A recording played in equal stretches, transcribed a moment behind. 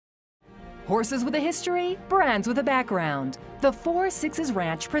Horses with a history, brands with a background. The 4-6's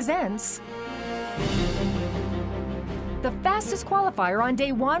Ranch presents the fastest qualifier on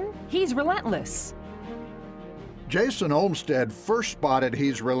day one, Hes Relentless. Jason Olmsted first spotted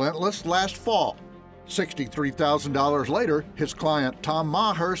Hes Relentless last fall. $63,000 later, his client Tom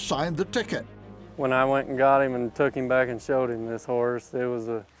Maher signed the ticket. When I went and got him and took him back and showed him this horse, it was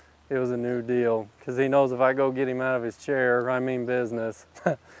a new deal, because he knows if I go get him out of his chair, I mean business.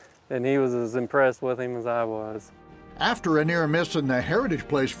 And he was as impressed with him as I was. After a near miss in the Heritage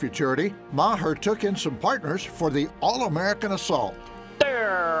Place Futurity, Maher took in some partners for the All-American Assault.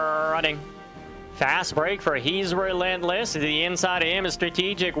 They're running. Fast break for Hes Relentless. The inside of him is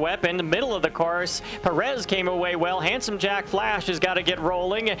Strategic Weapon. The middle of the course, Perez came away well. Handsome Jack Flash has got to get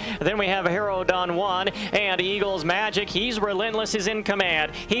rolling. Then we have Hero Don 1 and Eagles Magic. Hes Relentless is in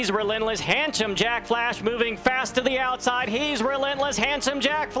command. Hes Relentless, Handsome Jack Flash moving fast to the outside. Hes Relentless, Handsome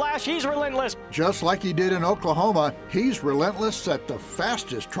Jack Flash, Hes Relentless. Just like he did in Oklahoma, Hes Relentless set the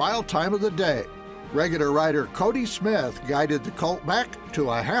fastest trial time of the day. Regular rider Cody Smith guided the colt back to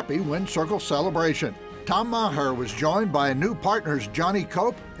a happy Wind Circle celebration. Tom Maher was joined by new partners Johnny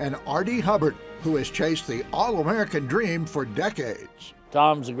Cope and R.D. Hubbard, who has chased the All-American dream for decades.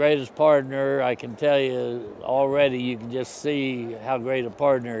 Tom's the greatest partner. I can tell you already, you can just see how great a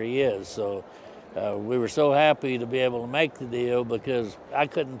partner he is. So we were so happy to be able to make the deal, because I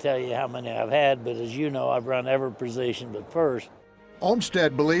couldn't tell you how many I've had, but as you know, I've run every position but first.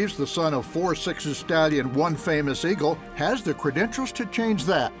 Olmsted believes the son of 4-6's stallion One Famous Eagle has the credentials to change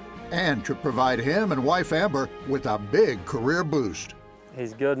that and to provide him and wife Amber with a big career boost.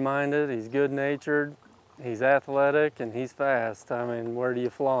 He's good-minded, he's good-natured, he's athletic, and he's fast. I mean, where do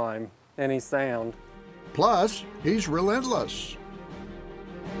you fly him? And he's sound. Plus, he's relentless.